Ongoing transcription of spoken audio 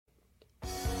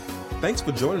Thanks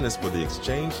for joining us for the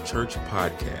Exchange Church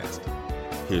podcast.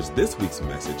 Here's this week's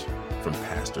message from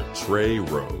Pastor Trey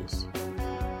Rose.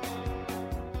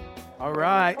 All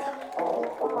right.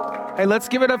 Hey, let's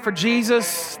give it up for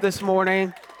Jesus this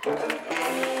morning.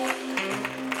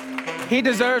 He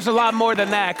deserves a lot more than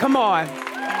that. Come on.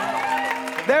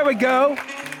 There we go.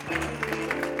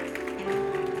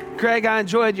 Greg, I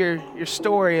enjoyed your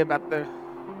story about the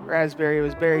raspberry. It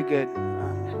was very good.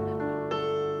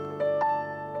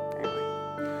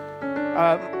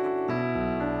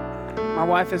 My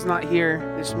wife is not here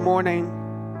this morning,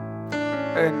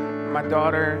 and my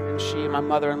daughter and my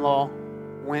mother-in-law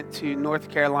went to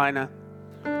North Carolina.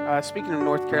 Speaking of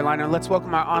North Carolina, let's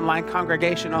welcome our online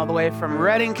congregation all the way from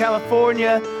Redding,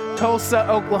 California, Tulsa,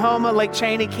 Oklahoma, Lake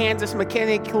Cheney, Kansas,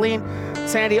 McKinney, Killeen,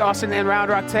 Sandy, Austin, and Round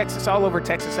Rock, Texas, all over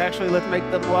Texas, actually. Let's make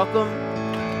them welcome.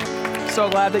 So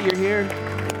glad that you're here.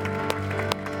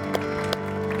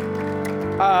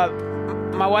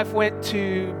 My wife went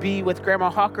to be with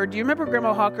Grandma Hawker. Do you remember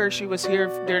Grandma Hawker? She was here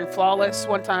during Flawless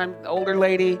one time, the older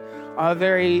lady,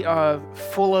 very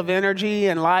full of energy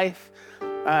and life.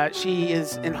 She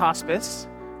is in hospice,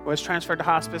 was transferred to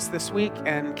hospice this week,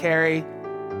 and Carrie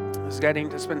was getting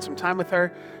to spend some time with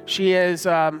her. She is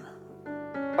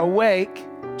awake,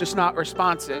 just not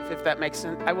responsive, if that makes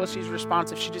sense. Well, she's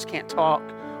responsive. She just can't talk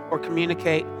or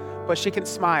communicate, but she can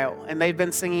smile. And they've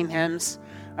been singing hymns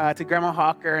to Grandma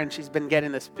Hawker, and she's been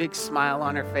getting this big smile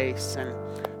on her face. And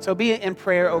so be in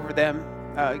prayer over them.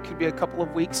 It could be a couple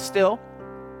of weeks still,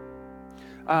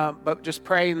 but just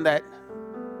praying that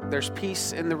there's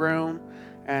peace in the room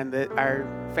and that our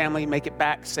family make it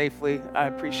back safely. I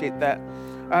appreciate that.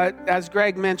 As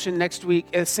Greg mentioned, next week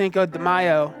is Cinco de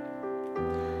Mayo,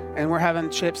 and we're having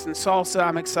chips and salsa.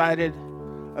 I'm excited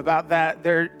about that.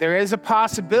 There is a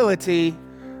possibility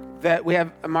that we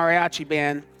have a mariachi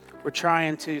band. We're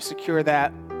trying to secure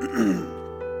that.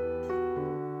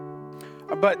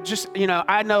 But just,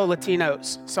 I know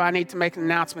Latinos, so I need to make an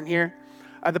announcement here.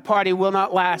 The party will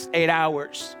not last 8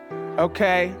 hours,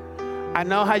 okay? I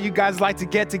know how you guys like to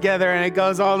get together and it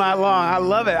goes all night long. I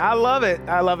love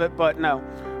it, but no.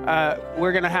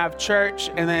 We're going to have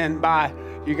church and then bye.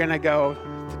 You're going to go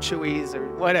to Chewy's or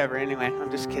whatever. Anyway,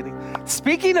 I'm just kidding.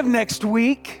 Speaking of next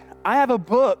week, I have a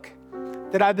book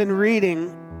that I've been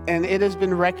reading, and it has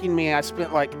been wrecking me. I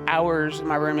spent like hours in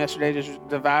my room yesterday just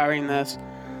devouring this.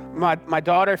 My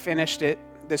daughter finished it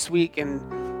this week and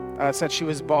said she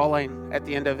was bawling at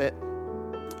the end of it.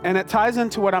 And it ties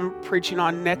into what I'm preaching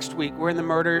on next week. We're in the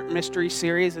Murder Mystery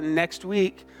series, and next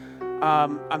week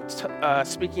I'm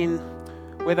speaking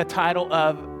with a title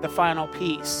of The Final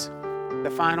Piece. The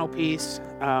Final Piece.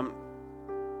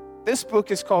 This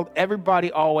book is called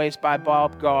Everybody Always by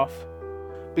Bob Goff.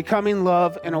 Becoming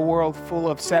Love in a World Full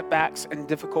of Setbacks and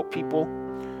Difficult People.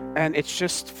 And it's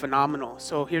just phenomenal.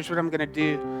 So here's what I'm going to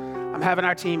do. I'm having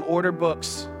our team order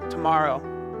books tomorrow.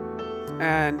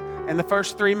 And in the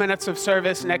first 3 minutes of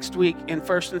service next week, in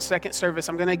first and second service,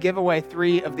 I'm going to give away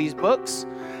 3 of these books.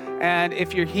 And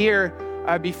if you're here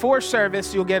before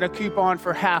service, you'll get a coupon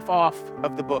for half off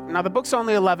of the book. Now, the book's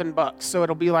only $11, so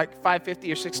it'll be like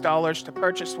 $5.50 or $6 to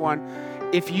purchase one.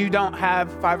 If you don't have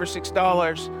 $5 or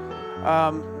 $6,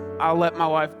 I'll let my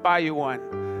wife buy you one.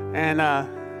 And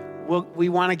we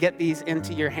want to get these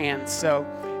into your hands. So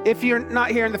if you're not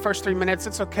here in the first 3 minutes,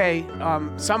 it's okay.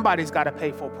 Somebody's got to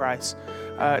pay full price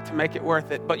to make it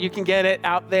worth it. But you can get it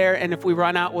out there, and if we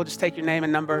run out, we'll just take your name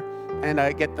and number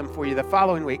and get them for you the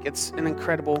following week. It's an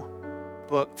incredible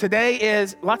book. Today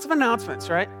is lots of announcements,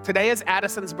 right? Today is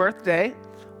Addison's birthday.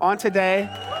 On today,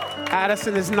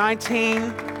 Addison is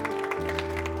 19.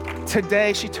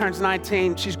 Today, she turns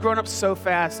 19. She's grown up so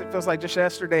fast. It feels like just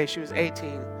yesterday she was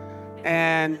 18.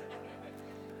 And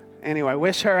anyway,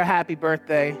 wish her a happy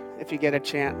birthday if you get a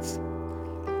chance.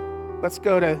 Let's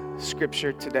go to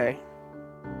Scripture today.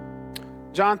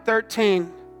 John 13,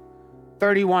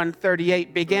 31,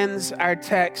 38 begins our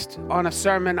text on a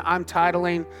sermon I'm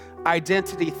titling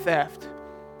Identity Theft.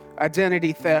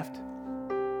 Identity Theft.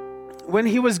 When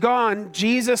he was gone,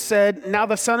 Jesus said, "Now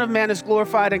the Son of Man is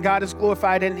glorified and God is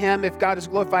glorified in him. If God is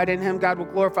glorified in him, God will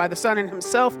glorify the Son in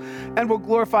himself and will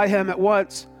glorify him at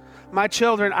once. My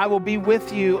children, I will be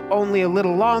with you only a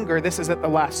little longer." This is at the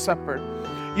Last Supper.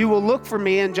 "You will look for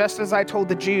me, and just as I told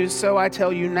the Jews, so I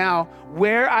tell you now,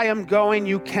 where I am going,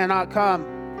 you cannot come.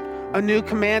 A new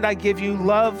command I give you,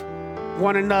 love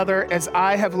one another as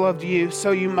I have loved you,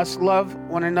 so you must love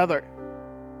one another.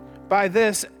 By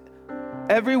this,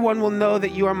 everyone will know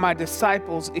that you are my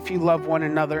disciples if you love one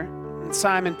another." And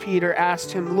Simon Peter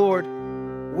asked him, "Lord,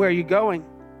 where are you going?"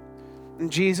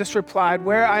 And Jesus replied,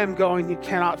 "Where I am going, you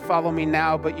cannot follow me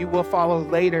now, but you will follow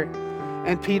later."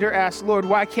 And Peter asked, Lord,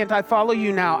 why can't I follow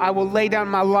you now? I will lay down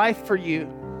my life for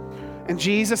you. And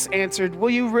Jesus answered, will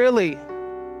you really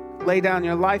lay down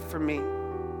your life for me?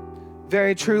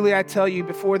 Very truly, I tell you,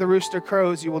 before the rooster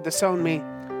crows, you will disown me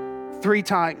 3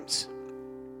 times.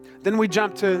 Then we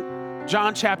jump to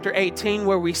John chapter 18,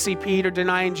 where we see Peter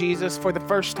denying Jesus for the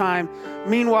first time.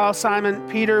 Meanwhile, Simon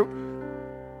Peter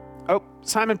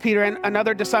and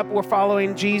another disciple were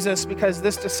following Jesus because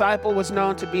this disciple was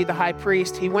known to be the high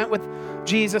priest. He went with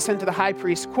Jesus into the high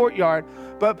priest's courtyard,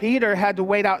 but Peter had to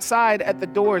wait outside at the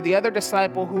door. The other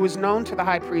disciple, who was known to the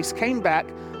high priest, came back,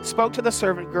 spoke to the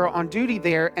servant girl on duty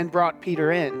there, and brought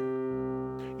Peter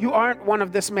in. You aren't one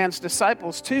of this man's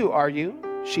disciples too, are you?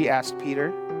 She asked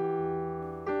Peter.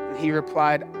 And he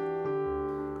replied,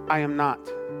 I am not.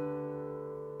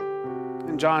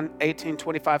 In John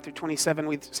 18:25-27,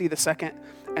 we see the second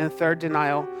and third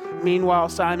denial. Meanwhile,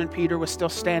 Simon Peter was still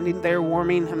standing there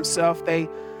warming himself. They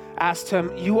asked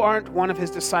him, you aren't one of his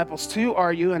disciples too,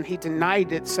 are you? And he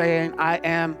denied it, saying, I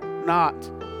am not.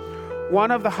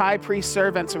 One of the high priest's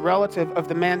servants, a relative of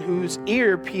the man whose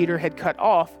ear Peter had cut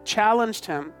off, challenged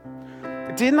him.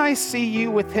 Didn't I see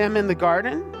you with him in the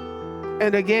garden?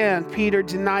 And again, Peter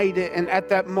denied it, and at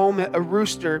that moment, a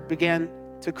rooster began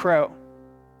to crow.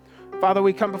 Father,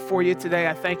 we come before you today.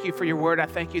 I thank you for your word. I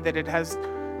thank you that it has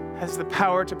the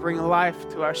power to bring life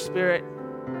to our spirit.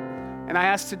 And I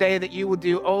ask today that you will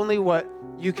do only what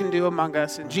you can do among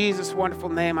us. In Jesus' wonderful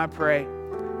name, I pray.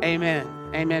 Amen.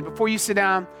 Amen. Before you sit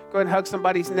down, go ahead and hug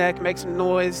somebody's neck, make some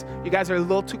noise. You guys are a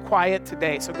little too quiet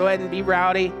today, so go ahead and be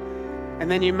rowdy, and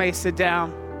then you may sit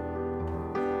down.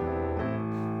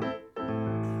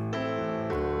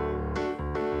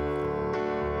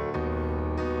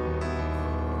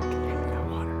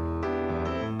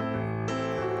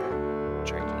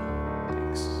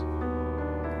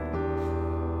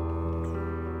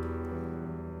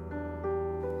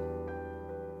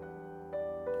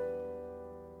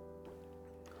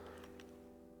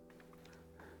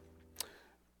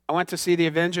 I went to see the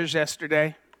Avengers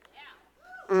yesterday.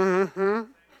 I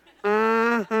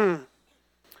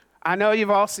know you've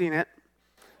all seen it.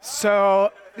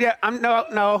 So, yeah,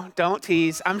 no, don't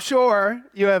tease. I'm sure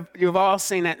you've all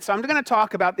seen it. So I'm going to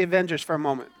talk about the Avengers for a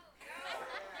moment.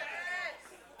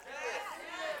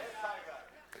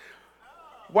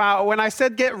 Wow, when I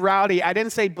said get rowdy, I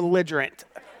didn't say belligerent.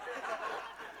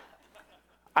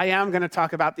 I am going to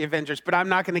talk about the Avengers, but I'm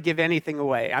not going to give anything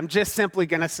away. I'm just simply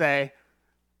going to say,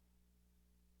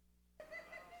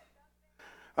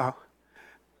 oh,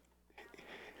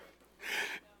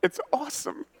 it's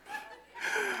awesome.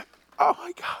 Oh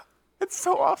my God, it's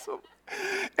so awesome.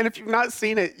 And if you've not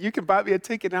seen it, you can buy me a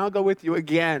ticket and I'll go with you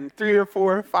again 3 or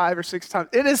 4 or 5 or 6 times.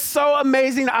 It is so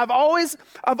amazing. I've always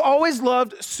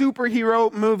loved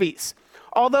superhero movies.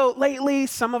 Although lately,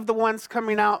 some of the ones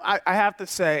coming out, I have to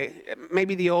say,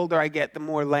 maybe the older I get, the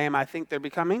more lame I think they're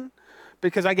becoming.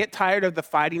 Because I get tired of the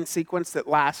fighting sequence that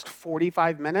lasts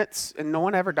 45 minutes and no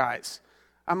one ever dies.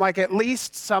 I'm like, at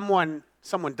least someone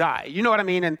die. You know what I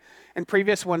mean? And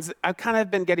previous ones, I've kind of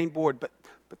been getting bored. But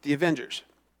the Avengers,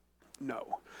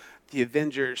 no. The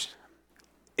Avengers,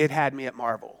 it had me at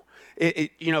Marvel. And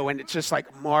it's just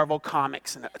like Marvel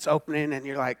Comics, and it's opening, and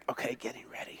you're like, okay, getting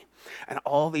ready. And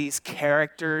all these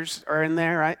characters are in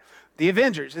there, right? The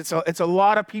Avengers, it's a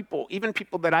lot of people, even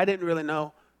people that I didn't really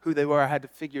know who they were. I had to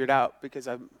figure it out because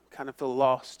I kind of feel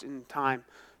lost in time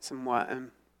somewhat.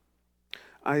 And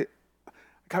I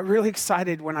got really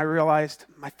excited when I realized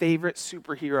my favorite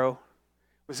superhero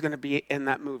was going to be in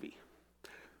that movie.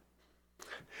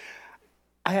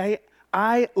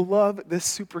 I love this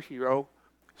superhero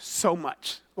so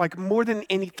much, like more than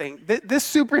anything.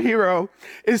 This superhero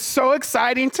is so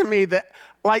exciting to me that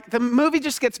like the movie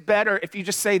just gets better if you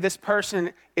just say this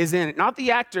person is in it. Not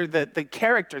the actor, the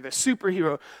character, the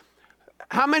superhero.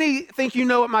 How many think you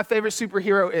know what my favorite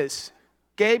superhero is?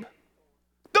 Gabe?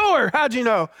 Thor. How'd you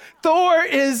know? Thor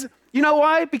is, you know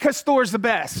why? Because Thor's the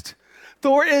best.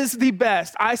 Thor is the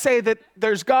best. I say that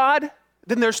there's God,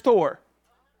 then there's Thor.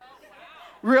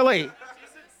 Really?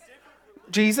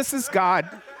 Jesus is God.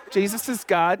 Jesus is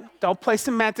God. Don't play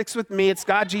semantics with me. It's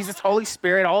God, Jesus, Holy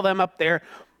Spirit, all them up there.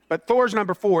 But Thor's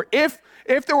number 4. If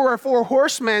there were 4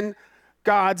 horsemen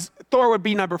gods, Thor would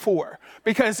be number 4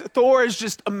 because Thor is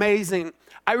just amazing.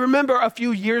 I remember a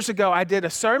few years ago, I did a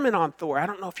sermon on Thor. I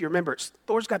don't know if you remember.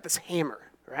 Thor's got this hammer,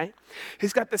 right?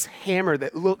 He's got this hammer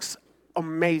that looks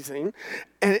amazing,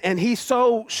 and he's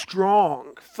so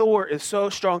strong. Thor is so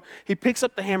strong. He picks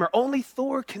up the hammer. Only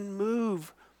Thor can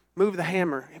move the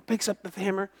hammer. He picks up the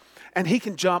hammer, and he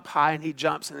can jump high, and he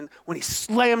jumps. And when he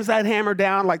slams that hammer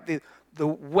down, like the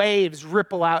waves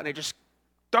ripple out, and it just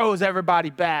throws everybody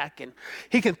back. And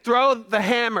he can throw the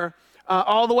hammer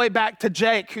all the way back to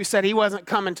Jake, who said he wasn't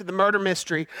coming to the murder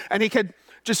mystery. And he could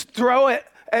just throw it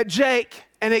at Jake,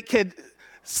 and it could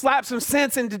slap some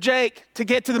sense into Jake to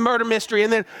get to the murder mystery,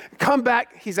 and then come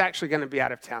back. He's actually going to be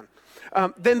out of town.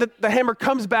 Then the hammer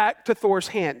comes back to Thor's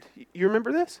hand. You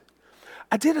remember this?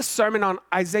 I did a sermon on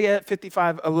Isaiah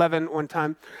 55:11 one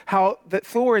time, how that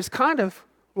Thor is kind of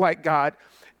like God,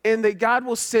 and that God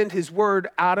will send his word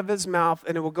out of his mouth,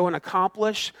 and it will go and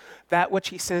accomplish that which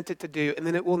he sent it to do, and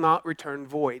then it will not return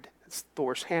void. It's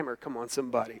Thor's hammer. Come on,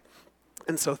 somebody.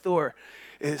 And so Thor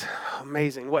is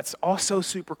amazing. What's also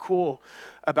super cool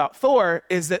about Thor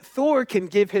is that Thor can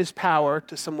give his power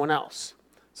to someone else.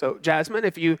 So Jasmine,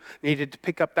 if you needed to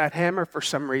pick up that hammer for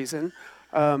some reason,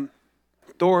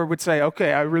 Thor would say,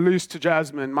 okay, I release to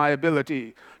Jasmine my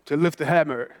ability to lift the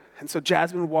hammer. And so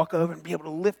Jasmine would walk over and be able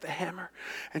to lift the hammer,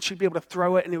 and she'd be able to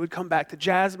throw it, and it would come back to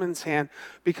Jasmine's hand,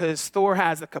 because Thor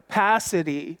has the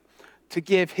capacity to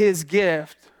give his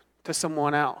gift to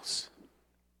someone else.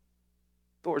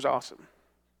 Thor's awesome.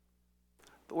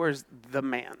 Thor is the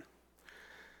man.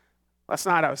 Last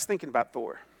night I was thinking about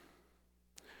Thor.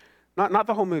 Not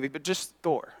the whole movie, but just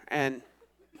Thor. And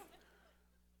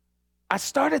I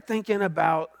started thinking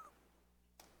about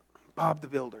Bob the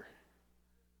Builder.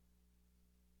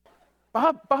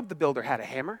 Bob the Builder had a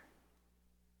hammer,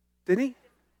 didn't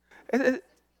he?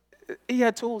 He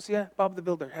had tools, yeah. Bob the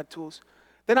Builder had tools.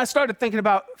 Then I started thinking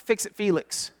about Fix-It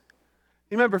Felix.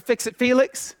 You remember Fix-It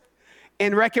Felix?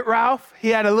 In Wreck-It Ralph, he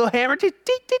had a little hammer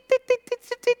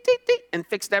and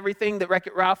fixed everything that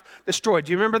Wreck-It Ralph destroyed.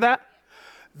 Do you remember that?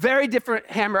 Very different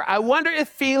hammer. I wonder if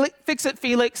Fix-It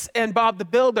Felix and Bob the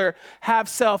Builder have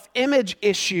self-image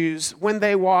issues when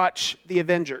they watch The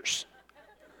Avengers.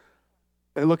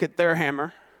 They look at their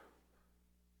hammer,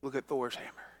 look at Thor's hammer.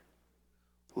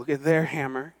 Look at their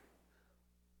hammer,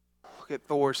 look at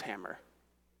Thor's hammer.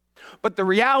 But the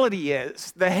reality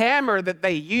is, the hammer that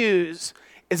they use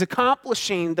is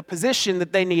accomplishing the position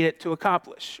that they need it to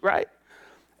accomplish, right?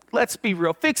 Let's be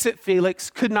real. Fix-It Felix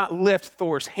could not lift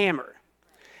Thor's hammer.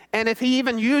 And if he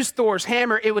even used Thor's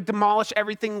hammer, it would demolish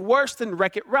everything worse than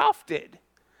Wreck-It Ralph did.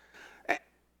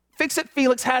 Fix-It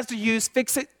Felix has to use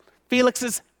Fix-It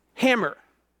Felix's hammer.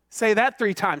 Say that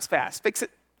 3 times fast.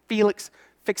 Fix-It Felix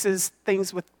fixes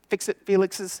things with Fix-It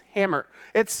Felix's hammer.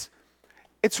 It's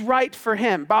right for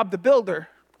him. Bob the Builder,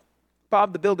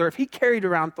 if he carried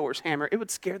around Thor's hammer, it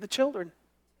would scare the children.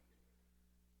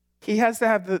 He has to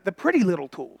have the pretty little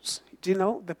tools. Do you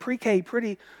know? The pre-K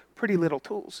pretty little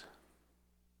tools.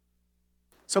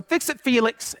 So Fix-It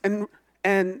Felix and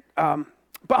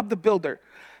Bob the Builder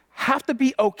have to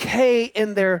be okay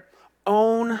in their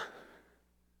own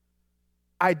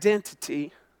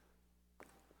identity.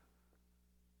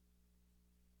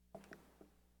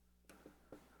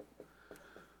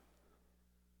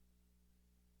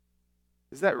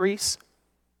 Is that Reese?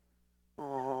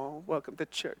 Oh, welcome to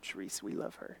church, Reese. We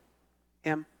love her.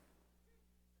 Him?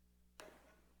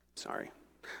 Sorry.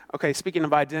 Okay, speaking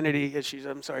of identity issues,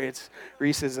 I'm sorry, it's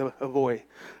Reese is a boy.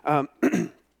 I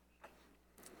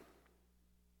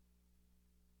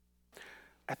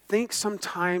think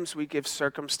sometimes we give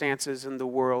circumstances in the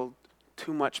world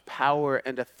too much power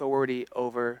and authority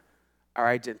over our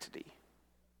identity.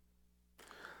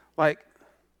 Like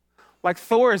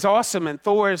Thor is awesome and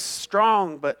Thor is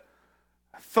strong, but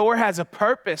Thor has a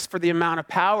purpose for the amount of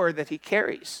power that he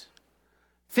carries.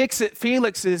 Fix-It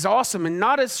Felix is awesome and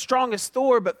not as strong as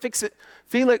Thor, but Fix-It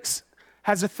Felix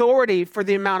has authority for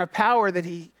the amount of power that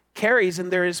he carries, and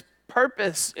there is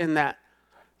purpose in that.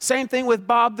 Same thing with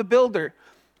Bob the Builder.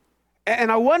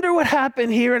 And I wonder what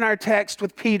happened here in our text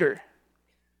with Peter.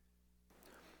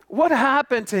 What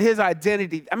happened to his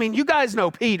identity? I mean, you guys know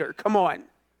Peter. Come on.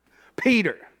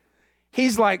 Peter.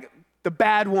 He's like the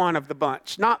bad one of the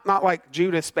bunch. Not like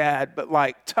Judas bad, but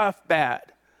like tough bad.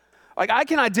 Like I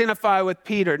can identify with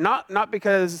Peter, not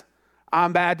because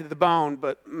I'm bad to the bone,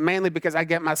 but mainly because I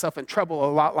get myself in trouble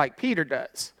a lot like Peter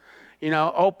does. You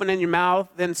know, opening your mouth,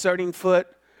 then inserting foot,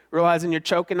 realizing you're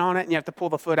choking on it and you have to pull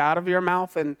the foot out of your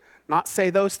mouth and not say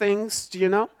those things, do you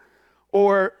know?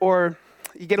 Or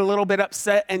you get a little bit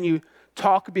upset and you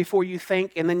talk before you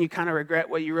think and then you kind of regret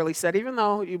what you really said, even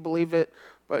though you believe it,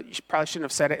 but you probably shouldn't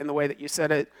have said it in the way that you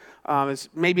said it. It's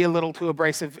maybe a little too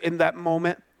abrasive in that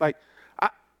moment. Like,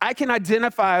 I can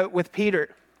identify with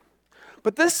Peter.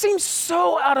 But this seems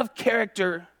so out of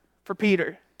character for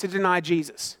Peter to deny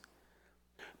Jesus.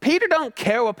 Peter don't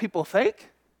care what people think.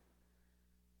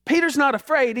 Peter's not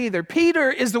afraid either.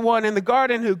 Peter is the one in the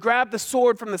garden who grabbed the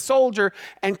sword from the soldier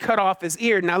and cut off his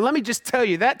ear. Now, let me just tell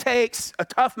you, that takes a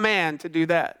tough man to do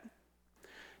that.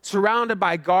 surrounded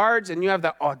by guards, and you have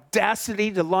the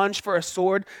audacity to lunge for a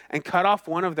sword and cut off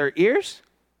one of their ears?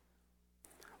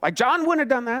 Like, John wouldn't have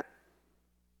done that.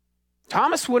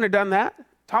 Thomas wouldn't have done that.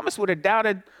 Thomas would have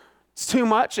doubted it's too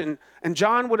much, and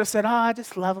John would have said, I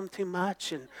just love him too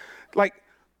much. And like,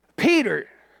 Peter,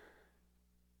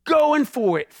 going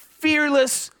for it,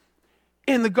 fearless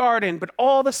in the garden, but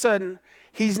all of a sudden,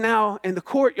 he's now in the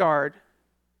courtyard,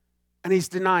 and he's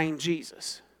denying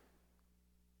Jesus.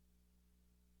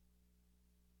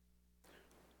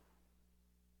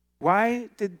 Why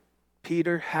did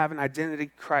Peter have an identity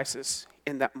crisis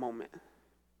in that moment?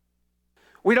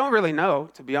 We don't really know,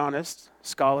 to be honest.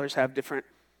 Scholars have different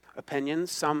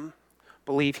opinions. Some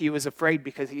believe he was afraid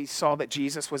because he saw that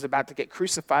Jesus was about to get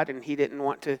crucified and he didn't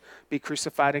want to be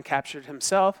crucified and captured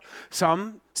himself.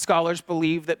 Some scholars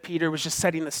believe that Peter was just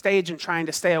setting the stage and trying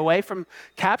to stay away from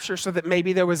capture so that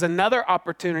maybe there was another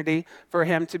opportunity for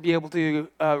him to be able to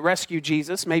rescue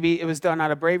Jesus. Maybe it was done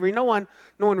out of bravery. No one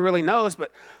really knows,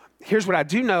 but here's what I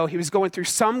do know. He was going through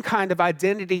some kind of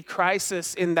identity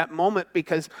crisis in that moment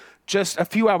because just a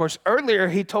few hours earlier,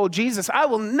 he told Jesus, I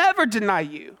will never deny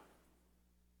you.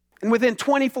 And within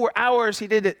 24 hours, he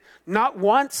did it not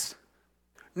once,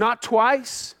 not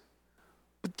twice,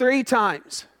 but 3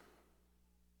 times.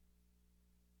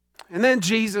 And then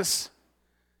Jesus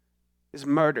is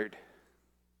murdered.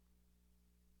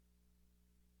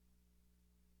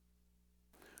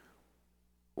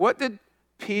 What did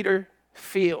Peter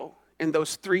feel in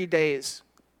those 3 days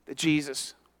that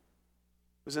Jesus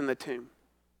was in the tomb?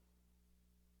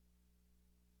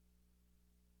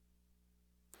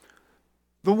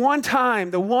 The one time,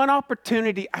 the one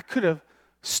opportunity I could have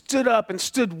stood up and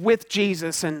stood with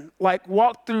Jesus and like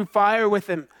walked through fire with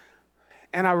him,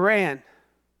 and I ran.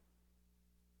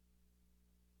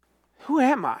 Who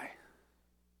am I?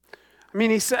 I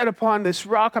mean, he said, upon this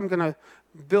rock, I'm going to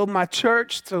build my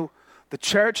church. So the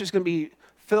church is going to be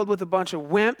filled with a bunch of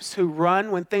wimps who run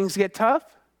when things get tough.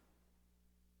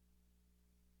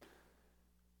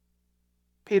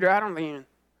 Peter, I don't even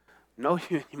know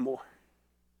you anymore.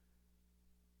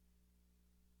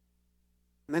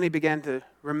 And then he began to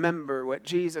remember what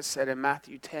Jesus said in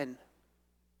Matthew 10.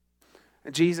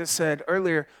 And Jesus said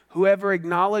earlier, whoever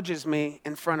acknowledges me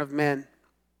in front of men,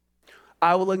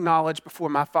 I will acknowledge before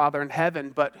my Father in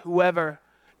heaven. But whoever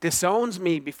disowns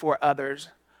me before others,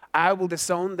 I will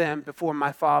disown them before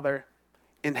my Father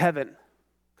in heaven.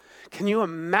 Can you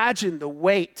imagine the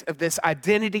weight of this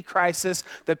identity crisis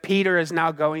that Peter is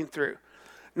now going through?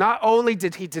 Not only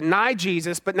did he deny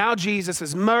Jesus, but now Jesus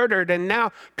is murdered, and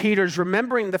now Peter's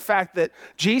remembering the fact that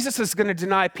Jesus is going to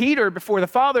deny Peter before the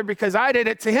Father because I did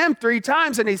it to him 3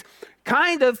 times, and he's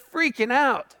kind of freaking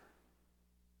out.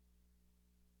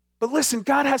 But listen,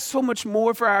 God has so much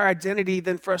more for our identity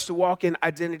than for us to walk in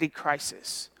identity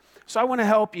crisis. So I want to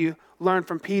help you learn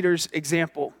from Peter's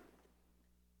example.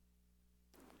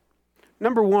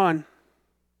 Number 1,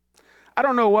 I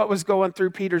don't know what was going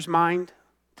through Peter's mind,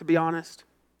 to be honest.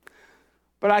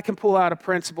 But I can pull out a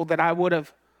principle that I would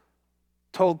have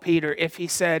told Peter if he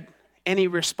said any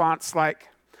response like,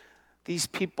 these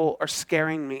people are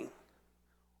scaring me,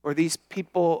 or these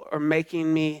people are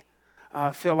making me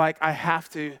feel like I have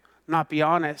to not be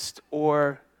honest,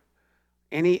 or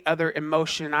any other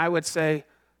emotion. I would say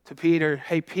to Peter,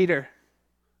 hey, Peter,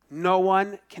 no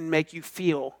one can make you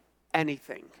feel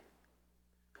anything.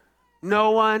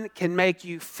 No one can make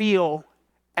you feel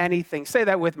anything. Say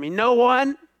that with me. No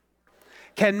one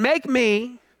can make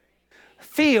me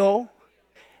feel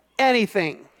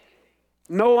anything.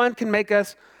 No one can make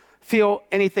us feel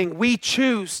anything. We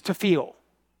choose to feel.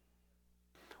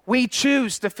 We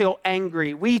choose to feel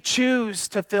angry. We choose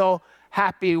to feel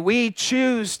happy. We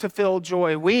choose to feel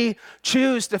joy. We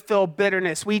choose to feel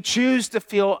bitterness. We choose to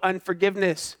feel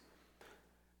unforgiveness.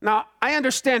 Now, I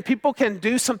understand people can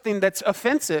do something that's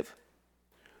offensive,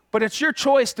 but it's your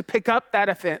choice to pick up that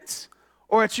offense.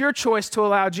 Or it's your choice to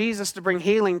allow Jesus to bring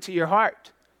healing to your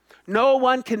heart. No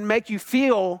one can make you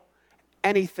feel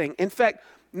anything. In fact,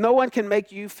 no one can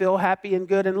make you feel happy and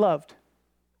good and loved.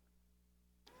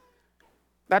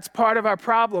 That's part of our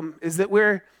problem, is that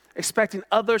we're expecting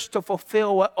others to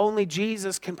fulfill what only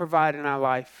Jesus can provide in our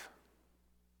life.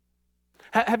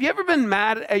 Have you ever been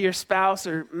mad at your spouse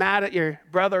or mad at your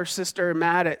brother or sister or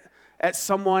mad at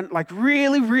someone, like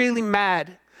really, really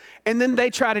mad, and then they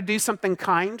try to do something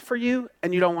kind for you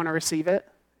and you don't want to receive it?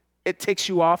 It ticks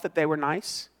you off that they were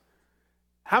nice.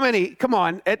 How many? Come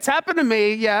on. It's happened to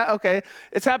me. Yeah, okay.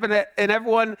 It's happened to, and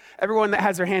everyone that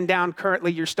has their hand down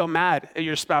currently, you're still mad at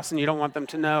your spouse and you don't want them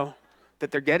to know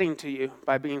that they're getting to you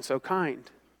by being so kind.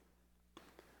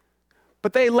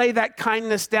 But they lay that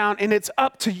kindness down, and it's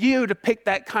up to you to pick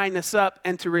that kindness up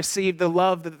and to receive the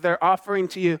love that they're offering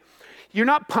to you. You're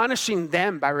not punishing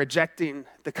them by rejecting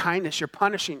the kindness. You're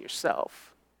punishing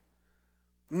yourself.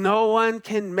 No one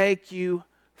can make you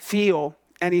feel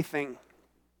anything.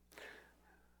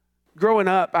 Growing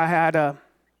up, I had a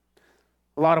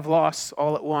lot of loss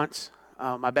all at once.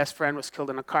 My best friend was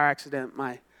killed in a car accident.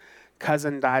 My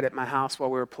cousin died at my house while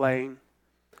we were playing.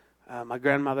 My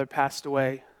grandmother passed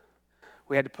away.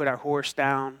 We had to put our horse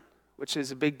down, which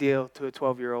is a big deal to a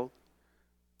 12-year-old.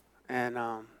 And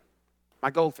my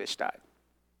goldfish died,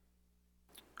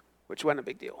 which wasn't a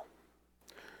big deal.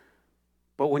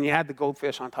 But when you add the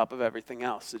goldfish on top of everything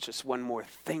else, it's just one more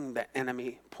thing that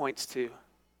enemy points to.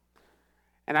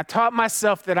 And I taught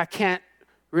myself that I can't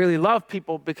really love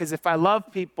people, because if I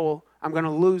love people, I'm going to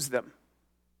lose them.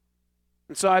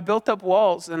 And so I built up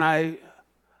walls, and I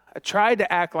tried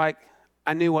to act like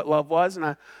I knew what love was, and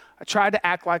I tried to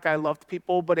act like I loved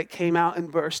people, but it came out in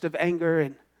bursts of anger.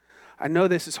 And I know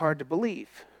this is hard to believe,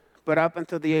 but up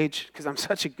until the age, because I'm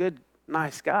such a good,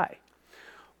 nice guy,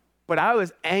 but I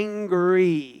was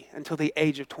angry until the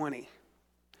age of 20.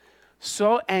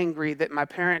 So angry that my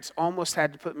parents almost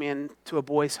had to put me into a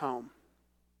boys' home.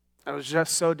 I was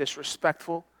just so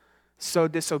disrespectful, so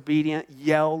disobedient,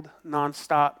 yelled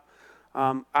nonstop.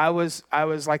 I was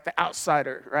like the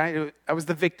outsider, right? I was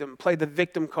the victim, played the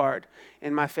victim card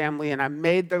in my family, and I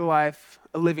made their life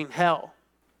a living hell.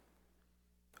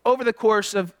 Over the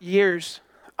course of years,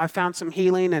 I found some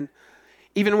healing, and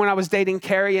even when I was dating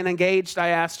Carrie and engaged, I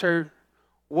asked her,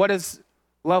 what does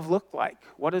love look like?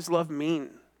 What does love mean?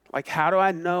 Like, how do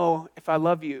I know if I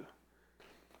love you?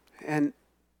 And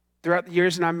throughout the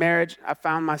years in our marriage, I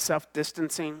found myself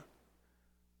distancing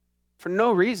for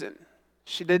no reason.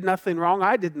 She did nothing wrong.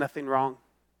 I did nothing wrong.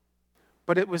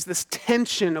 But it was this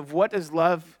tension of, what does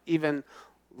love even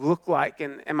look like?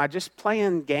 And am I just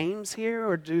playing games here?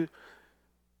 Or do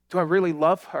I really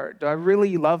love her? Do I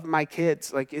really love my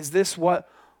kids? Like, is this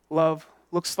what love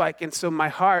looks like? And so my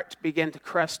heart began to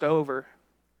crest over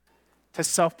to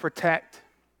self-protect.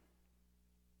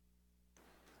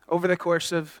 Over the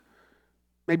course of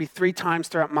maybe 3 times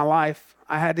throughout my life,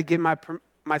 I had to give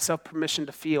myself permission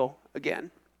to feel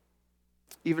again.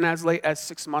 Even as late as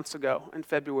 6 months ago in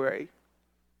February,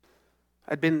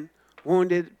 I'd been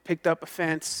wounded, picked up a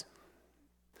fence,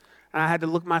 and I had to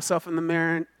look myself in the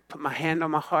mirror and put my hand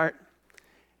on my heart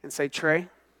and say, Trey,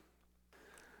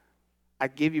 I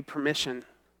give you permission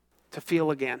to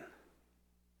feel again.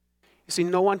 You see,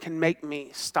 no one can make me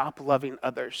stop loving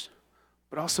others,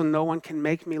 but also no one can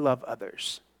make me love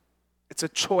others. It's a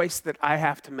choice that I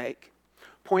have to make.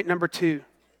 Point number 2.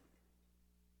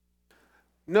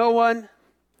 No one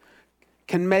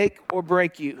can make or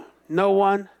break you. No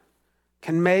one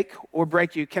can make or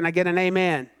break you. Can I get an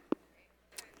amen?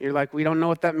 You're like, we don't know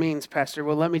what that means, Pastor.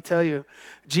 Well, let me tell you.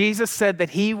 Jesus said that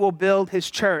he will build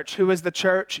his church. Who is the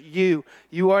church? You.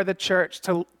 You are the church.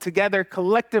 Together,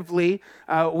 collectively,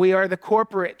 we are the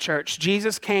corporate church.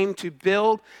 Jesus came to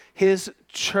build his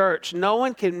church. No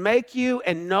one can make you,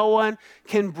 and no one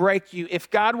can break you. If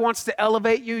God wants to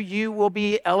elevate you, you will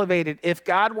be elevated. If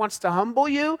God wants to humble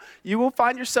you, you will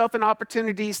find yourself in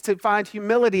opportunities to find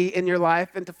humility in your life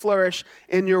and to flourish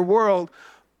in your world.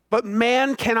 But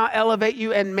man cannot elevate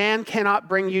you, and man cannot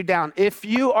bring you down. If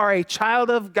you are a child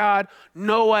of God,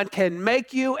 no one can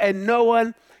make you, and no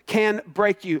one can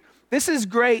break you. This is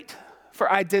great for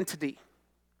identity,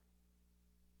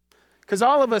 because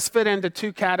all of us fit into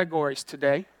 2 categories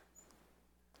today.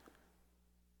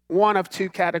 One of 2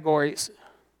 categories.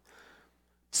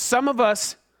 Some of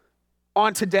us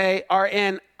on today are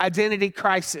in identity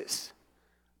crisis.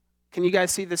 Can you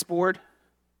guys see this board?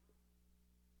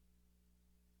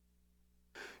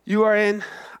 You are in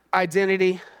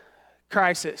identity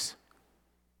crisis.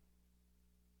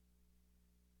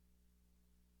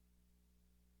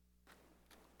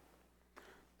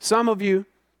 Some of you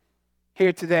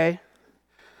here today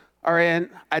are in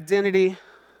identity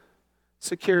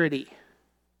security.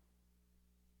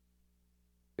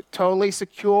 You're totally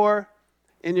secure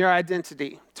in your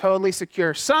identity, totally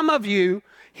secure. Some of you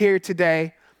here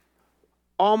today,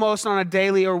 almost on a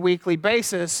daily or weekly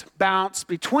basis, bounce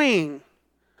between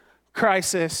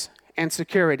crisis and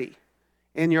security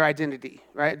in your identity,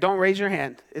 right? Don't raise your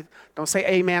hand. Don't say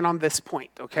amen on this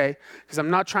point, okay? Because I'm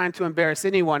not trying to embarrass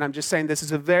anyone. I'm just saying this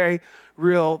is a very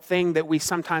real thing that we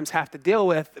sometimes have to deal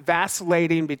with,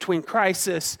 vacillating between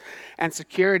crisis and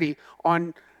security.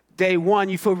 On day one,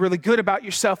 you feel really good about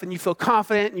yourself and you feel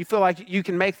confident and you feel like you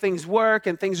can make things work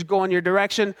and things are going your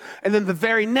direction. And then the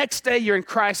very next day, you're in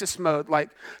crisis mode, like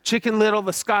Chicken Little,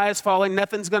 the sky is falling,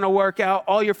 nothing's going to work out.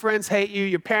 All your friends hate you.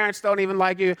 Your parents don't even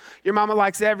like you. Your mama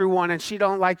likes everyone and she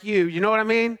don't like you. You know what I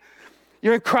mean?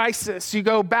 You're in crisis. You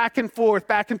go back and forth,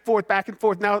 back and forth, back and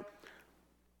forth. Now,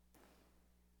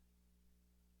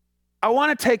 I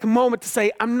want to take a moment to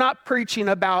say I'm not preaching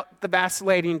about the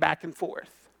vacillating back and forth.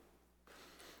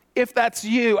 If that's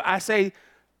you, I say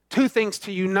two things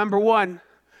to you. Number one,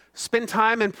 spend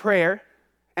time in prayer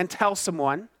and tell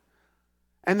someone.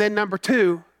 And then number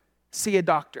two, see a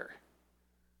doctor.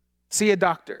 See a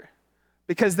doctor.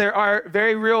 Because there are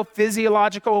very real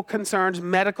physiological concerns,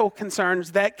 medical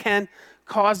concerns that can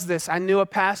cause this. I knew a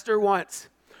pastor once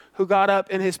who got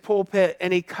up in his pulpit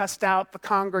and he cussed out the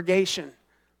congregation,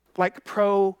 like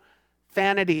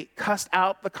profanity, cussed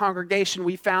out the congregation.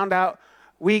 We found out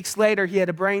weeks later, he had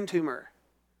a brain tumor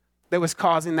that was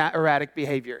causing that erratic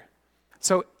behavior.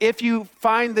 So if you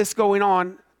find this going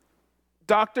on,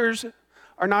 doctors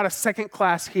are not a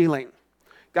second-class healing.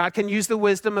 God can use the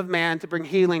wisdom of man to bring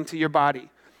healing to your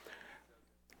body.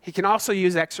 He can also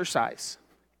use exercise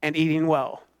and eating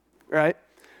well, right?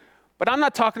 But I'm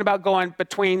not talking about going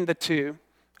between the two.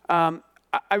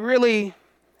 I really,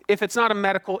 if it's not a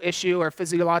medical issue or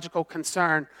physiological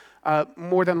concern,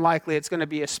 more than likely it's going to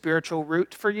be a spiritual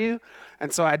root for you.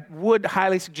 And so I would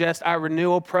highly suggest our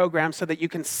renewal program so that you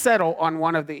can settle on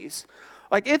one of these.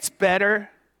 Like, it's better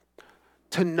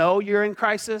to know you're in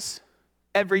crisis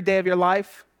every day of your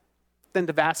life than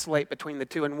to vacillate between the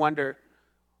two and wonder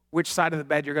which side of the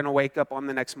bed you're going to wake up on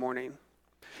the next morning.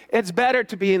 It's better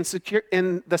to be in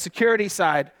the security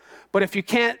side, but if you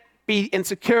can't be in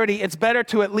security, it's better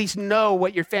to at least know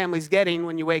what your family's getting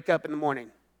when you wake up in the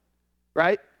morning,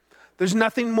 right? There's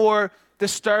nothing more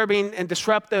disturbing and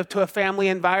disruptive to a family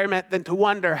environment than to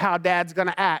wonder how dad's going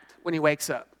to act when he wakes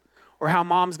up or how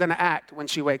mom's going to act when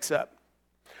she wakes up.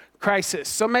 Crisis.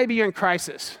 So maybe you're in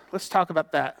crisis. Let's talk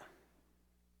about that.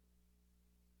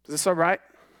 Is this all right?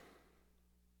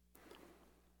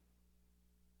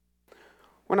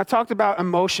 When I talked about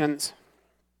emotions,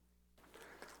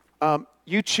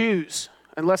 you choose,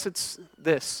 unless it's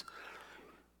this,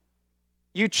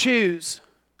 you choose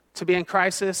to be in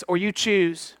crisis or you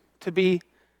choose to be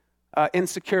in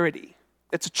security.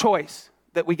 It's a choice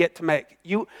that we get to make.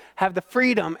 You have the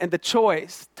freedom and the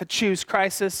choice to choose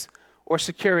crisis or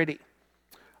security.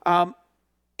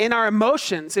 In our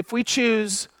emotions, if we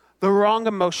choose the wrong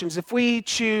emotions, if we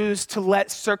choose to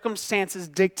let circumstances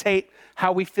dictate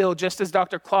how we feel, just as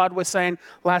Dr. Claude was saying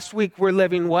last week, we're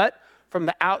living what? From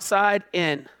the outside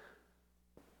in.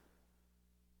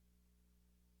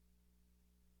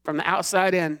 From the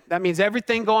outside in. That means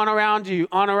everything going around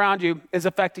you is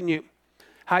affecting you.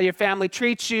 How your family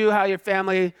treats you, how your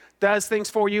family does things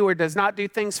for you or does not do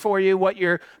things for you, what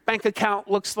your bank account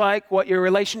looks like, what your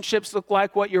relationships look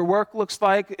like, what your work looks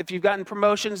like, if you've gotten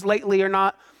promotions lately or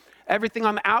not. Everything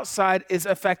on the outside is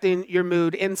affecting your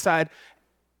mood inside,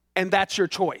 and that's your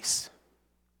choice.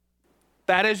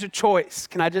 That is your choice.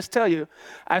 Can I just tell you,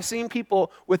 I've seen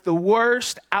people with the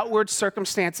worst outward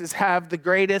circumstances have the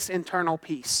greatest internal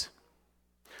peace.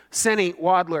 Senny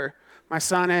Wadler, my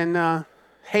son in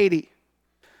Haiti,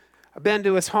 I've been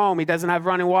to his home. He doesn't have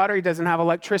running water. He doesn't have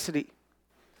electricity.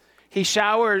 He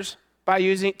showers by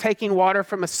taking water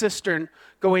from a cistern,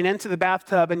 going into the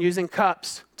bathtub and using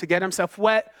cups to get himself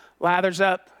wet, lathers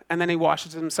up, and then he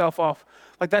washes himself off.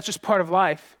 Like, that's just part of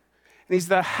life. And he's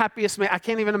the happiest man. I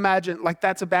can't even imagine, like,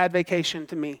 that's a bad vacation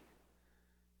to me.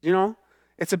 You know?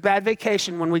 It's a bad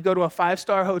vacation when we go to a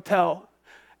 5-star hotel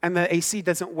and the AC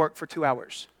doesn't work for 2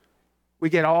 hours. We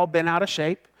get all bent out of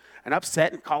shape and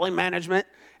upset and calling management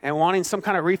and wanting some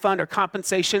kind of refund or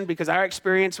compensation because our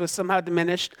experience was somehow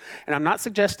diminished. And I'm not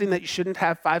suggesting that you shouldn't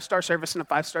have 5-star service in a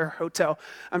 5-star hotel.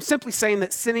 I'm simply saying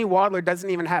that Senny Wadler doesn't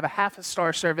even have a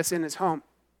half-a-star service in his home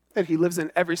that he lives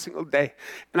in every single day.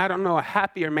 And I don't know a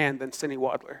happier man than Senny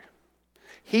Wadler.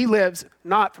 He lives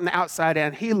not from the outside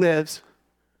in, he lives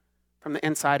from the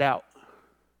inside out.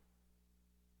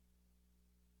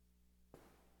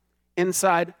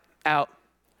 Inside out.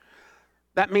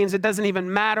 That means it doesn't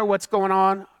even matter what's going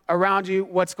on around you.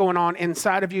 What's going on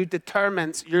inside of you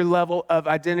determines your level of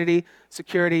identity,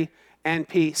 security, and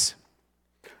peace.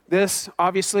 This,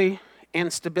 obviously,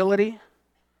 instability.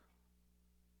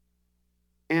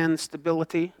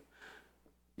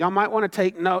 Y'all might want to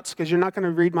take notes because you're not going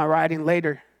to read my writing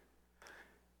later.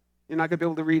 You're not going to be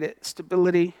able to read it.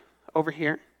 Stability over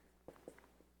here.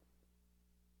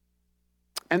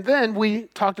 And then we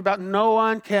talked about no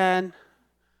one can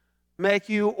make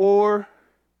you or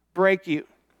break you.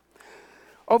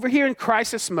 Over here in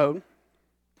crisis mode,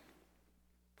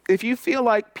 if you feel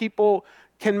like people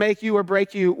can make you or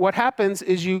break you, what happens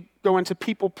is you go into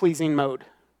people-pleasing mode.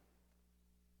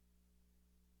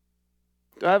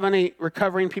 Do I have any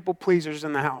recovering people pleasers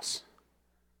in the house?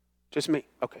 Just me?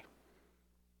 Okay.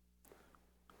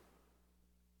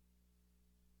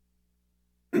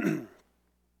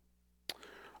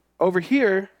 Over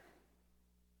here,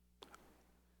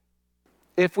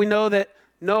 if we know that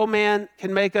no man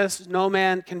can make us, no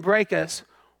man can break us,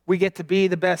 we get to be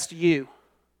the best you.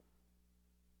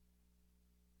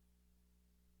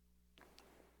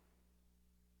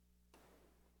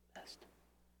 Best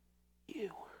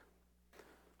you.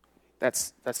 That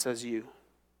says you.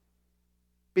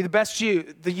 Be the best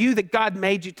you, the you that God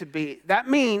made you to be. That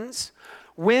means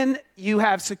when you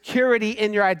have security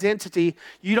in your identity,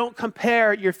 you don't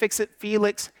compare your Fix-It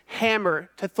Felix hammer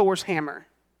to Thor's hammer.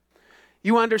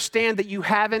 You understand that you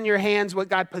have in your hands what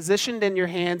God positioned in your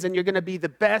hands, and you're going to be the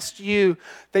best you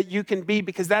that you can be,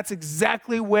 because that's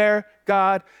exactly where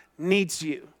God needs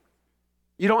you.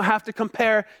 You don't have to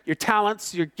compare your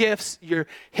talents, your gifts, your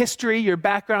history, your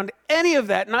background, any of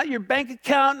that. Not your bank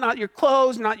account, not your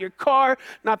clothes, not your car,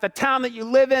 not the town that you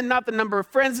live in, not the number of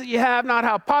friends that you have, not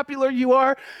how popular you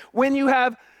are. When you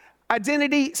have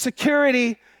identity,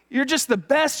 security, you're just the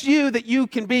best you that you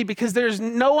can be, because there's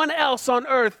no one else on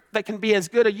earth that can be as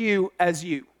good a you as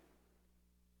you.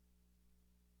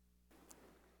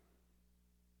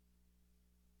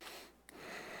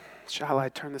 Shall I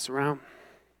turn this around?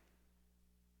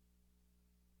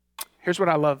 Here's what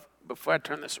I love before I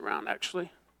turn this around,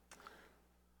 actually.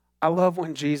 I love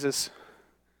when Jesus,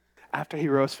 after he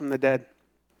rose from the dead,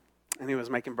 and he was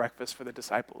making breakfast for the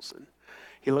disciples, and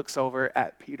he looks over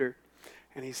at Peter,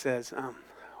 and he says,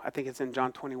 I think it's in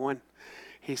John 21,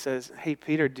 he says, "Hey,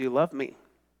 Peter, do you love me?"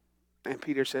 And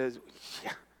Peter says,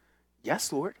 "Yeah,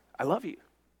 yes, Lord, I love you."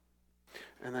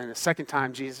 And then the second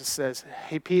time, Jesus says,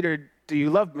 "Hey, Peter, do you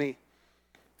love me?"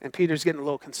 And Peter's getting a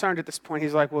little concerned at this point.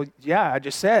 He's like, "Well, yeah, I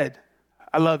just said,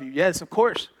 I love you. Yes, of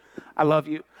course, I love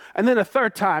you." And then a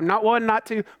third time, not one, not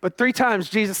two, but 3 times,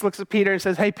 Jesus looks at Peter and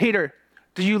says, "Hey, Peter,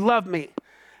 do you love me?"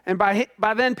 And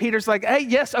by then, Peter's like, "Hey,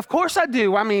 yes, of course I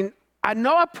do. I mean, I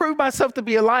know I proved myself to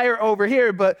be a liar over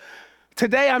here, but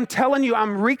today I'm telling you,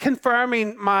 I'm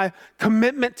reconfirming my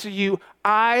commitment to you.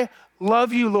 I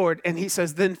love you, Lord." And he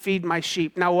says, "Then feed my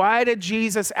sheep." Now, why did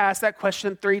Jesus ask that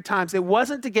question 3 times? It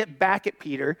wasn't to get back at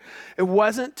Peter. It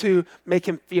wasn't to make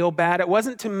him feel bad. It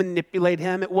wasn't to manipulate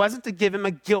him. It wasn't to give him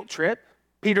a guilt trip.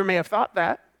 Peter may have thought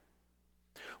that.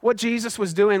 What Jesus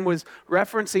was doing was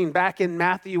referencing back in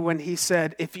Matthew when he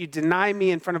said, "If you deny me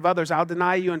in front of others, I'll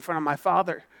deny you in front of my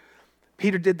Father."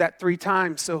 Peter did that 3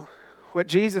 times. So what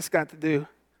Jesus got to do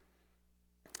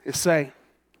is say,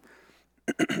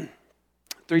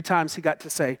 3 times he got to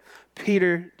say,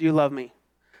 "Peter, do you love me?"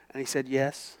 And he said,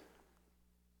 "Yes."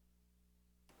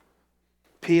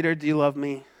 "Peter, do you love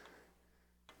me?"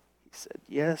 He said,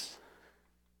 "Yes."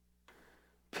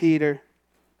 "Peter,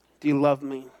 do you love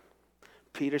me?"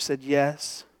 Peter said,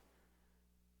 "Yes."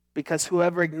 Because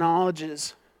whoever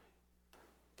acknowledges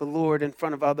the Lord in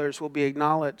front of others will be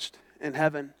acknowledged in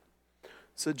heaven.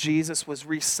 So Jesus was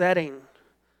resetting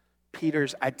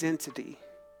Peter's identity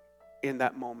in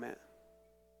that moment.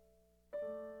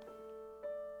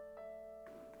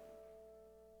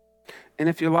 And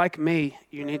if you're like me,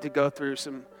 you need to go through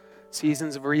some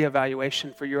seasons of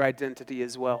reevaluation for your identity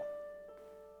as well.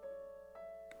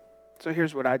 So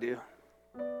here's what I do.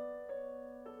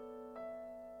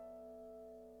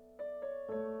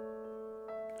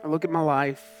 I look at my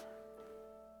life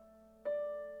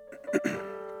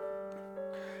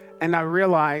and I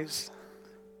realize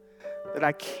that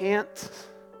I can't,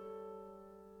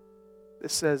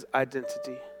 this says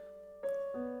identity.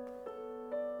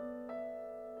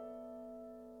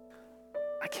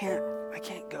 I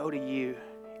can't go to you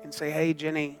and say, "Hey,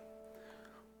 Jenny,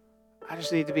 I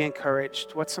just need to be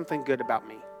encouraged. What's something good about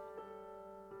me?"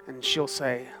 And she'll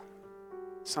say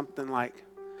something like,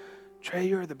 "Trey,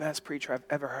 you're the best preacher I've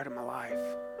ever heard in my life."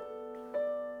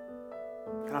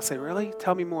 And I'll say, "Really?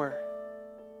 Tell me more."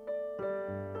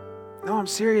 "No, I'm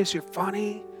serious. You're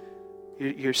funny.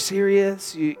 You're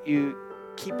serious. You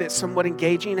keep it somewhat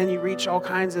engaging, and you reach all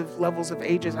kinds of levels of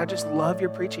ages. I just love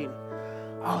your preaching."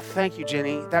 "Oh, thank you,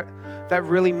 Jenny. That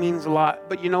really means a lot.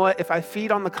 But you know what? If I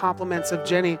feed on the compliments of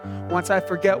Jenny, once I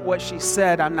forget what she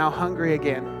said, I'm now hungry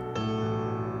again."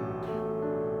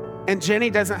 And Jenny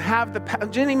doesn't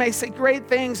have Jenny may say great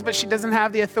things, but she doesn't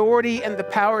have the authority and the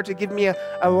power to give me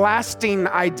a lasting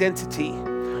identity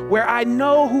where I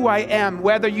know who I am,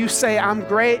 whether you say I'm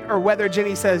great or whether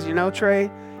Jenny says, "You know, Trey,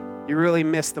 you really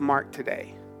missed the mark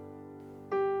today."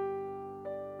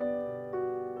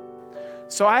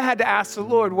 So I had to ask the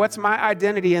Lord, what's my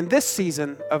identity in this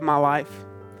season of my life?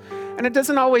 And it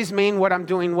doesn't always mean what I'm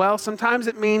doing well. Sometimes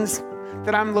it means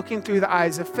that I'm looking through the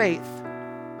eyes of faith.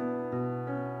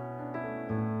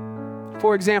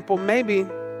 For example, maybe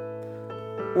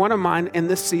one of mine in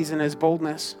this season is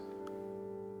boldness.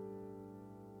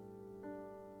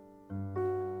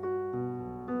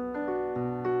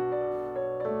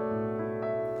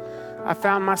 I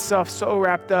found myself so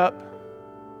wrapped up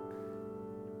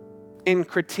in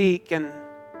critique and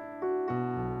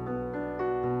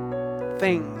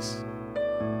things.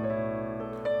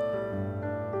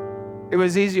 It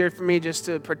was easier for me just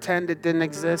to pretend it didn't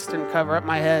exist and cover up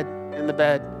my head in the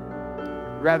bed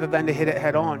rather than to hit it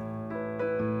head on.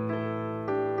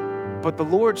 But the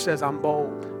Lord says I'm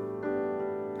bold.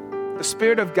 The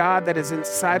Spirit of God that is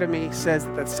inside of me says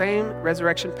that the same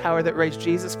resurrection power that raised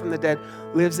Jesus from the dead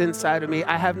lives inside of me.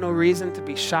 I have no reason to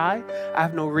be shy. I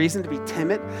have no reason to be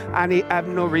timid. I have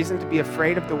no reason to be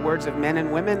afraid of the words of men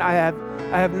and women. I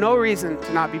have no reason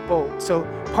to not be bold. So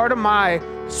part of my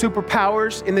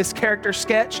superpowers in this character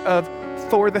sketch of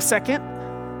Thor the Second,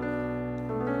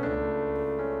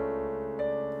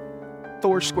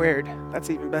 Thor squared, that's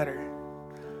even better.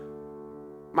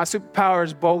 My superpower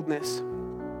is boldness.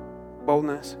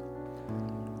 Boldness.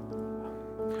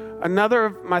 Another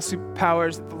of my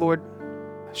superpowers that the Lord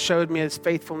showed me is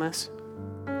faithfulness.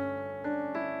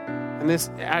 And this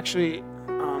actually,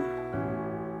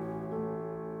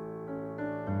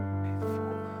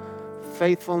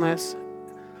 faithfulness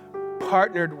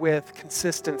partnered with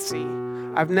consistency.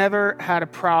 I've never had a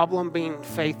problem being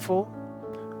faithful.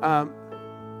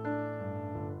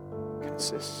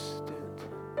 Consistent.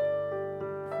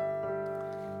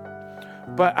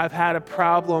 But I've had a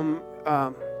problem.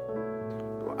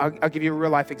 I'll give you a real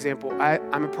life example.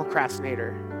 I'm a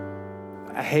procrastinator.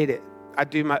 I hate it. I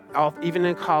do even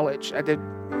in college, I did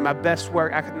my best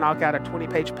work. I could knock out a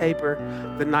 20-page paper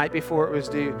the night before it was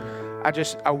due.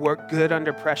 I work good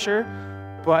under pressure,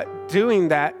 but doing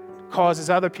that causes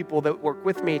other people that work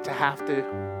with me to have to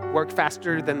work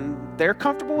faster than they're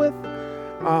comfortable with.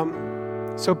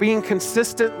 So being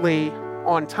consistently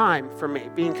on time for me,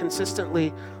 being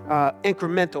consistently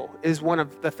incremental is one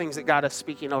of the things that God is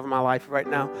speaking over my life right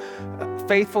now.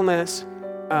 Faithfulness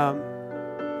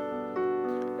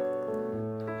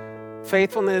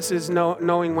is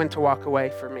knowing when to walk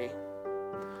away for me.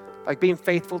 Like being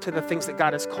faithful to the things that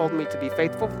God has called me to be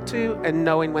faithful to, and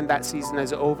knowing when that season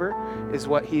is over is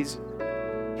what He's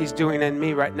doing in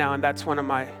me right now, and that's one of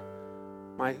my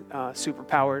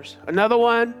superpowers. Another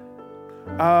one.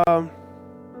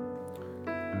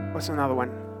 What's another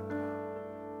one?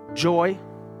 Joy.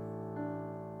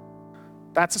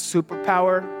 That's a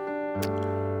superpower.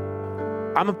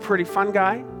 I'm a pretty fun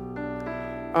guy,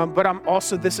 but I'm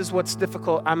also, this is what's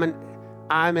difficult. I'm an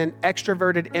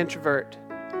extroverted introvert.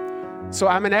 So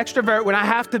I'm an extrovert when I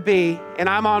have to be, and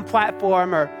I'm on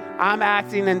platform, or I'm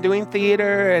acting and doing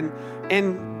theater and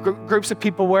in groups of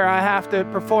people where I have to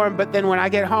perform. But then when I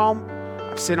get home,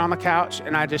 I sit on the couch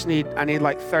and I need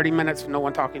like 30 minutes of no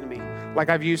one talking to me. Like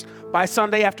by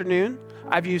Sunday afternoon,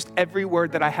 I've used every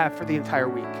word that I have for the entire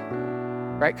week,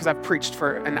 right? Because I've preached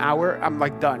for an hour. I'm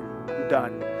like done. I'm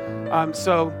done.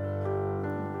 So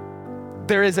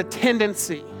there is a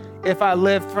tendency, if I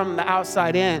live from the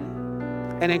outside in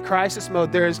and in crisis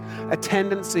mode, there's a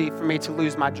tendency for me to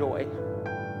lose my joy.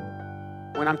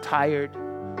 When I'm tired,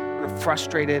 when I'm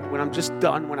frustrated, when I'm just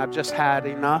done, when I've just had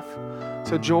enough.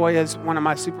 So joy is one of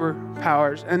my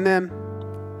superpowers. And then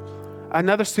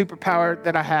another superpower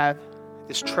that I have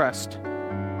is trust.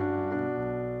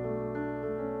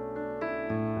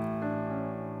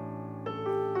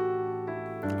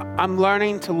 I'm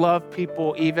learning to love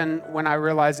people even when I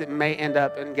realize it may end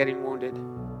up in getting wounded.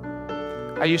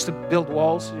 I used to build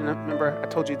walls. Remember I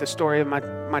told you the story of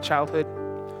my childhood?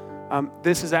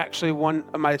 This is actually one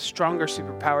of my stronger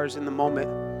superpowers in the moment,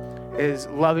 is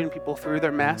loving people through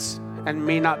their mess and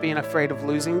me not being afraid of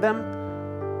losing them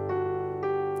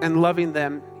and loving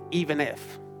them even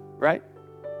if, right?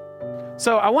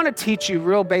 So I want to teach you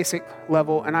real basic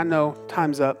level, and I know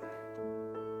time's up.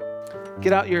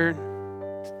 Get out your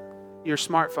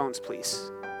smartphones,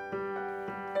 please.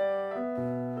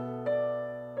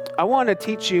 I want to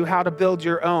teach you how to build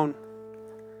your own.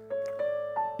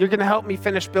 You're going to help me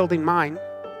finish building mine,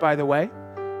 by the way,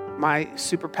 my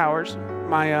superpowers,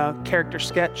 my character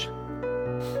sketch.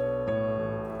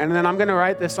 And then I'm going to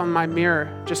write this on my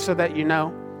mirror just so that you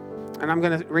know. And I'm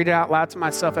going to read it out loud to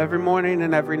myself every morning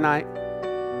and every night.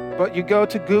 But you go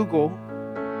to Google.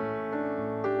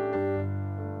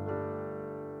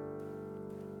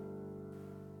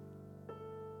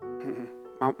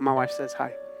 My wife says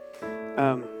hi.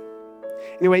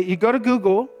 Anyway, you go to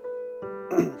Google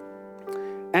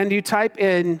and you type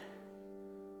in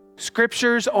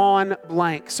scriptures on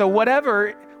blank. So whatever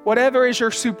is your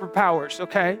superpowers,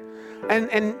 okay?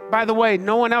 And by the way,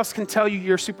 no one else can tell you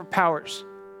your superpowers.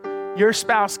 Your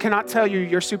spouse cannot tell you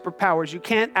your superpowers. You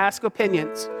can't ask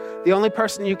opinions. The only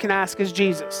person you can ask is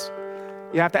Jesus.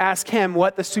 You have to ask him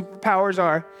what the superpowers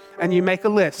are, and you make a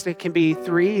list. It can be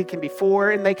 3, it can be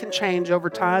 4, and they can change over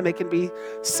time. It can be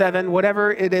 7,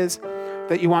 whatever it is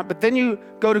that you want. But then you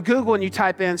go to Google and you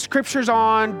type in scriptures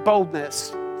on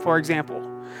boldness, for example,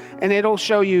 and it'll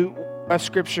show you a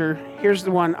scripture. Here's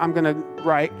the one I'm going to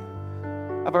write.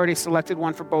 I've already selected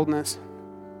one for boldness.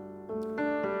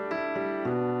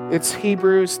 It's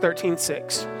Hebrews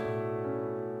 13:6.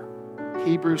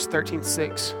 Hebrews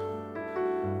 13:6.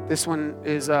 This one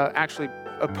is actually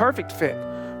a perfect fit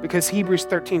because Hebrews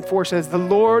 13:4 says, "The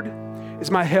Lord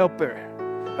is my helper.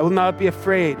 I will not be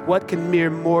afraid. What can mere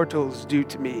mortals do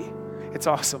to me?" It's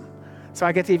awesome. So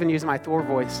I get to even use my Thor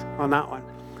voice on that one.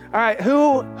 All right,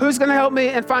 who's going to help me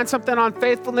and find something on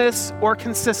faithfulness or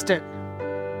consistent?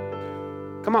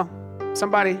 Come on,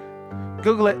 somebody.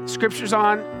 Google it. Scriptures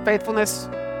on faithfulness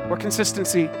or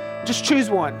consistency. Just choose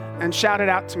one and shout it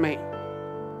out to me.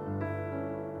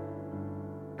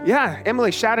 Yeah,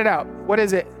 Emily, shout it out. What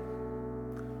is it?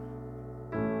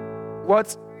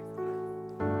 What's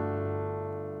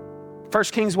 1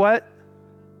 Kings what?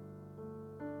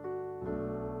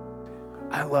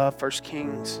 I love 1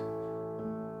 Kings.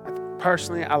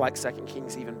 Personally, I like 2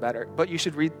 Kings even better. But you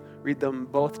should read them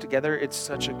both together. It's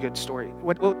such a good story.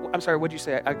 I'm sorry, what did you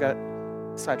say? I got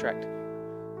sidetracked.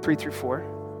 3 through 4.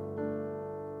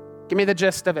 Give me the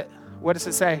gist of it. What does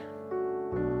it say?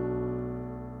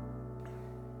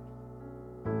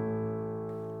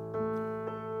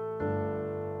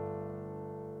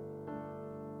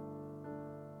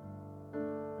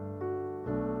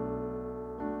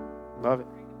 Love it.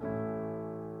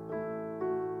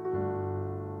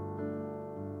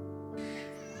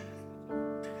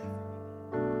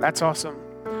 That's awesome.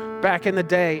 Back in the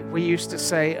day, we used to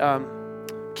say,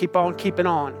 keep on keeping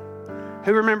on.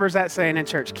 Who remembers that saying in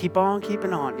church? Keep on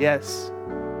keeping on. Yes,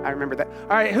 I remember that. All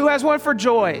right, who has one for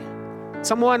joy?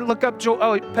 Someone look up joy.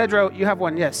 Oh, Pedro, you have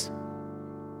one. Yes.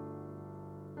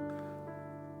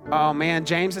 Oh, man,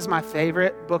 James is my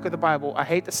favorite book of the Bible. I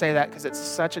hate to say that because it's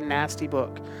such a nasty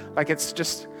book. Like,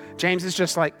 James is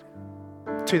just like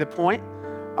to the point.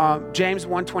 James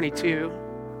 1:22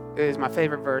 is my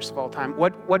favorite verse of all time.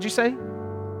 What'd you say?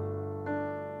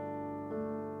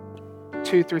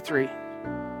 2 through 3.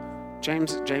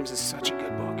 James is such a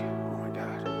good book. Oh my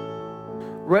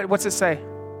God. What's it say?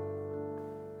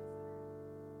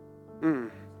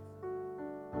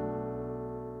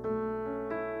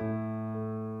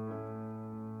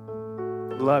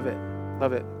 Love it.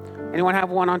 Love it. Anyone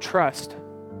have one on trust?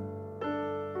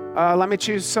 Let me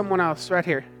choose someone else right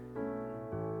here.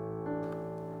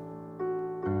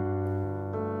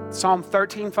 Psalm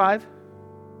 13:5.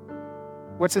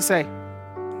 What's it say?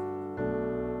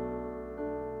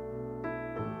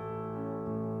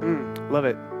 Love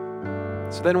it.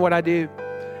 So then what I do,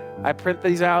 I print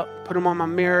these out, put them on my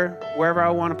mirror, wherever I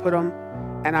want to put them,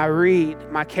 and I read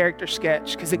my character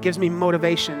sketch because it gives me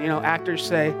motivation. You know, actors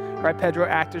say, right, Pedro,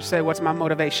 actors say, what's my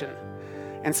motivation?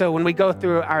 And so when we go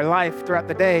through our life throughout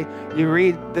the day, you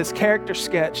read this character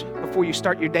sketch before you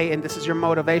start your day, and this is your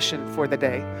motivation for the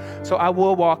day. So I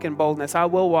will walk in boldness. I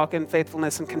will walk in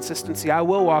faithfulness and consistency. I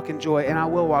will walk in joy, and I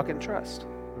will walk in trust.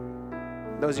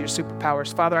 Those are your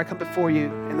superpowers. Father, I come before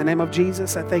you in the name of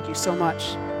Jesus. I thank you so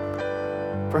much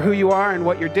for who you are and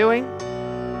what you're doing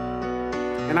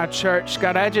in our church.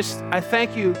 God, I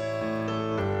thank you,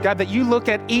 God, that you look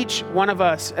at each one of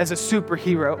us as a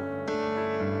superhero.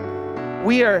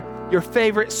 We are your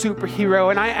favorite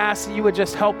superhero, and I ask that you would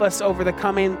just help us over the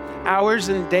coming hours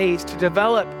and days to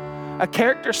develop a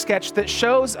character sketch that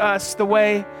shows us the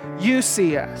way you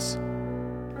see us.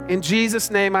 In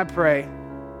Jesus' name I pray.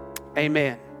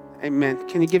 Amen. Amen.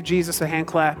 Can you give Jesus a hand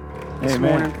clap this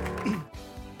morning?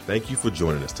 Thank you for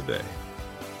joining us today.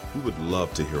 We would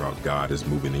love to hear how God is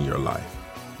moving in your life.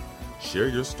 Share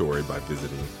your story by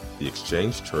visiting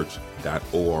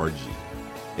theexchangechurch.org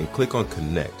and click on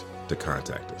Connect to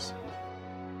contact us.